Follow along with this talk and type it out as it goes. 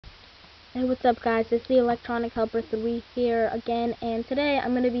Hey, what's up guys, it's the Electronic Helper 3 here again, and today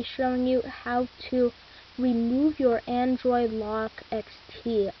I'm going to be showing you how to remove your Android Lock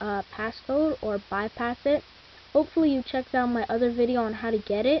XT passcode or bypass it. Hopefully you checked out my other video on how to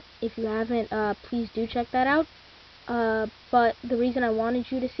get it. If you haven't, please do check that out. But the reason I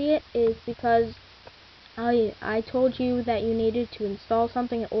wanted you to see it is because I told you that you needed to install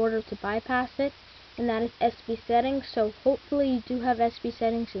something in order to bypass it, and that is SBSettings. So hopefully you do have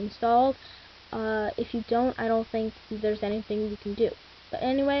SBSettings installed. If you don't, I don't think there's anything you can do. But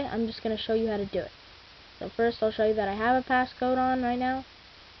anyway, I'm just going to show you how to do it. So first I'll show you that I have a passcode on right now,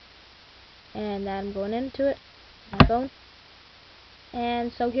 and that I'm going into it, my phone.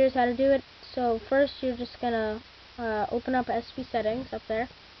 And so here's how to do it. So first you're just going to open up SBSettings up there,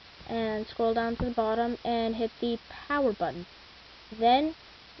 and scroll down to the bottom and hit the power button. Then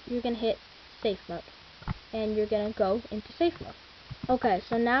you're going to hit safe mode, and you're going to go into safe mode. Okay,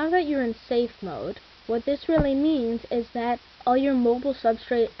 so now that you're in safe mode, what this really means is that all your mobile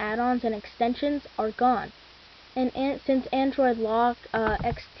substrate add-ons and extensions are gone. And since Android Lock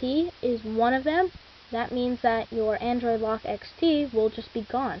XT is one of them, that means that your Android Lock XT will just be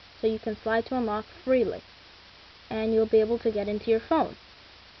gone. So you can slide to unlock freely, and you'll be able to get into your phone.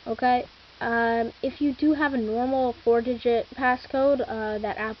 Okay, if you do have a normal 4-digit passcode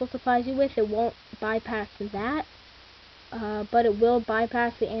that Apple supplies you with, it won't bypass that, but it will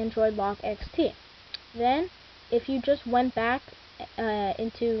bypass the Android Lock XT. Then, if you just went back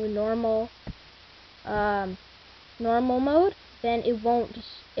into normal mode, then it won't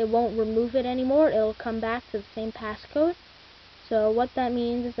remove it anymore. It'll come back to the same passcode. So what that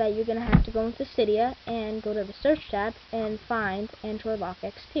means is that you're gonna have to go into Cydia and go to the search tab and find Android Lock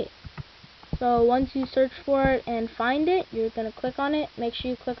XT. So once you search for it and find it, you're going to click on it. Make sure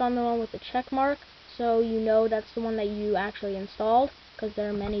you click on the one with the check mark so you know that's the one that you actually installed, because there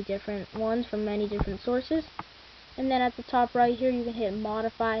are many different ones from many different sources. And then at the top right here you can hit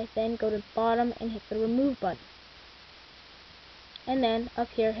modify, then go to the bottom and hit the remove button. And then up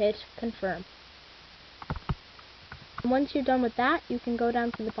here hit confirm. Once you're done with that, you can go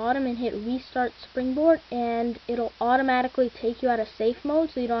down to the bottom and hit restart springboard, and it'll automatically take you out of safe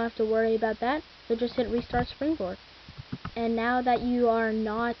mode, so you don't have to worry about that. So just hit restart springboard. And now that you are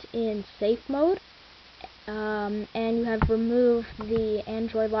not in safe mode, and you have removed the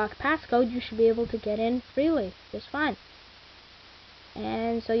Android Lock passcode, you should be able to get in freely, just fine.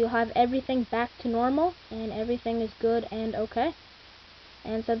 And so you'll have everything back to normal, and everything is good and okay.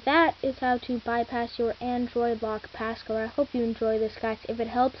 And so that is how to bypass your Android Lock passcode. I hope you enjoy this, guys. If it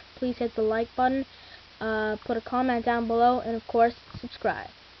helps, please hit the like button, put a comment down below, and of course, subscribe.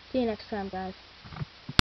 See you next time, guys.